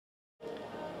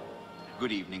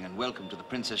good evening and welcome to the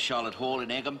Princess Charlotte Hall in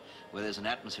Egham, where there's an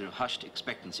atmosphere of hushed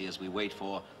expectancy as we wait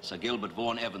for Sir Gilbert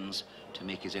Vaughan Evans to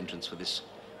make his entrance for this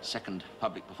second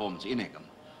public performance in Egham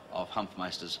of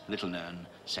Hofmeister's little-known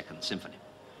Second Symphony.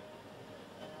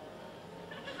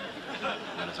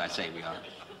 Well, as I say, we are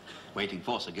waiting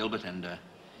for Sir Gilbert, and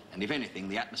if anything,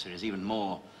 the atmosphere is even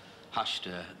more hushed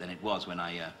than it was when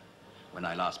I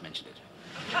last mentioned it.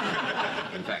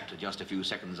 In fact, just a few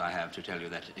seconds I have to tell you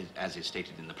that, as is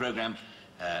stated in the programme,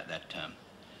 that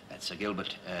Sir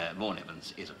Gilbert Vaughan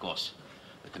Evans is, of course,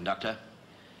 the conductor,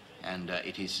 and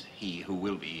it is he who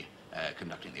will be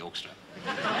conducting the orchestra.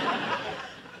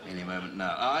 Any moment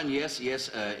now. Ah, and yes,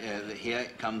 here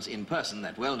comes in person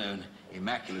that well-known,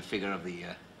 immaculate figure of the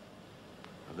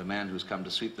man who's come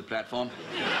to sweep the platform.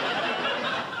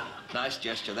 Nice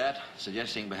gesture, that,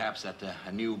 suggesting perhaps that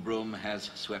a new broom has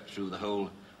swept through the whole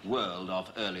world of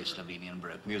early Slovenian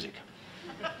Baroque music.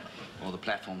 Or the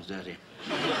platform's dirty.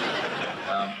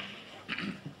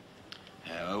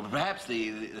 Perhaps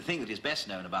the thing that is best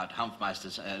known about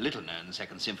Hofmeister's little-known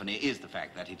Second Symphony is the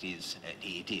fact that it is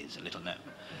little-known.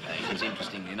 It is,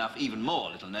 interestingly enough, even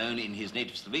more little-known in his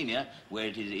native Slovenia, where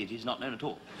it is not known at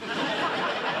all.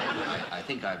 I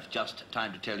think I've just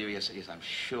time to tell you, yes, I'm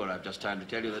sure I've just time to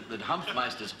tell you that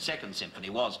Hofmeister's Second Symphony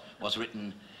was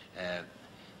written,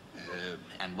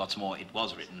 and what's more, it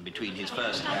was written between his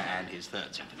first and his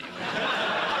third symphony,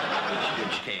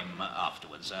 which came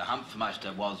afterwards.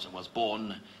 Hofmeister was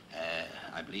born,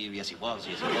 I believe, yes, he was.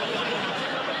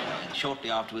 And shortly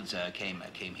afterwards came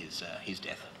his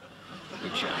death,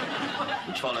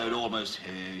 which followed almost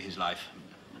his life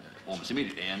almost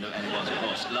immediately, and it was, of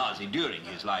course, largely during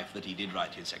his life that he did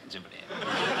write his Second Symphony.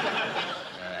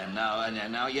 And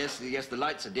now, yes, the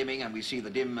lights are dimming, and we see the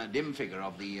dim figure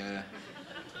of the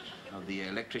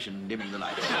electrician dimming the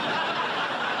lights.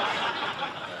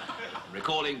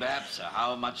 Recalling, perhaps,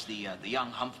 how much the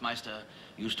young Hofmeister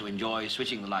used to enjoy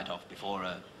switching the light off before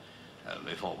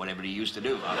whatever he used to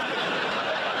do.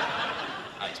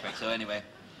 I expect so, anyway.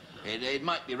 It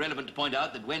might be relevant to point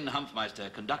out that when Hofmeister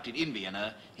conducted in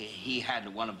Vienna, he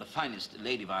had one of the finest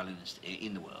lady violinists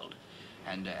in the world,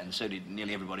 and so did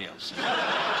nearly everybody else.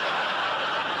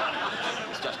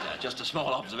 It's just a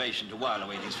small observation to while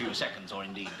away these few seconds, or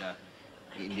indeed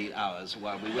hours,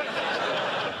 while we wait.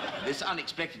 This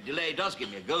unexpected delay does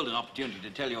give me a golden opportunity to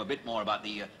tell you a bit more about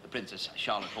the Princess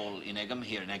Charlotte Hall in Egham,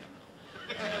 here in Egham.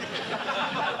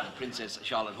 Princess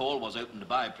Charlotte Hall was opened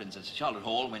by Princess Charlotte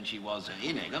Hall when she was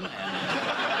in Egham,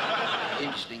 and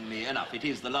interestingly enough, it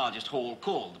is the largest hall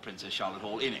called the Princess Charlotte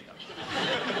Hall in Egham.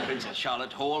 Princess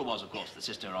Charlotte Hall was, of course, the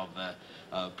sister of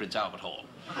Prince Albert Hall.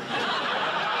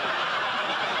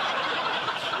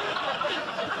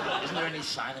 Isn't there any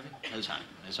sign of it? No sign,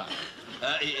 no sign.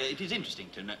 It is interesting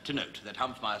to note that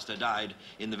Hofmeister died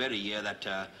in the very year that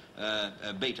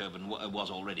Beethoven was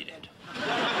already dead.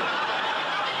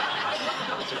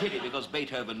 It's a pity, because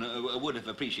Beethoven would have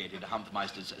appreciated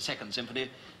Hofmeister's Second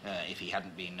Symphony if he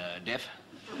hadn't been deaf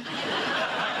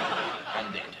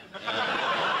and dead.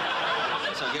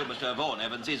 Sir Gilbert Vaughan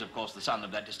Evans is, of course, the son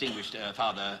of that distinguished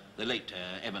father, the late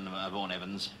Evan Vaughan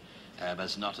Evans,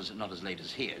 but not as late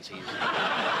as he is. He's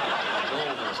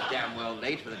always damn well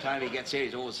late. By the time he gets here,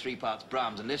 he's always 3 parts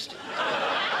Brahms and Liszt.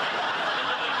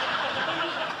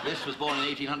 Liszt was born in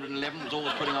 1811, was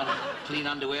always putting on clean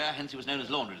underwear, hence he was known as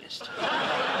Laundry Liszt.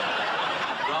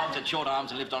 Brahms had short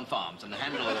arms and lived on farms, and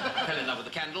Handel fell in love with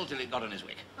the candle till it got on his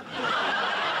wick.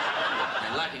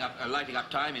 And lighting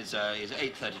up time is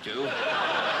 8:32.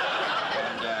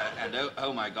 And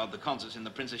oh my God, the concerts in the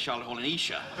Princess Charlotte Hall in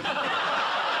Isha.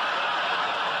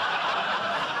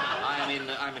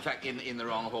 I'm in fact in the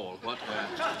wrong hall. What?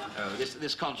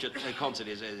 This concert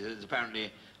is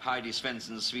apparently Heidi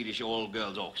Svensson's Swedish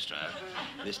all-girls orchestra.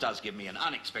 This does give me an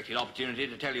unexpected opportunity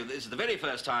to tell you that this is the very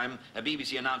first time a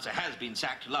BBC announcer has been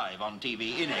sacked live on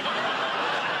TV in England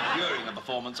during a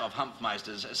performance of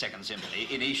Hofmeister's Second Symphony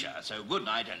in Isha. So good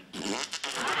night and...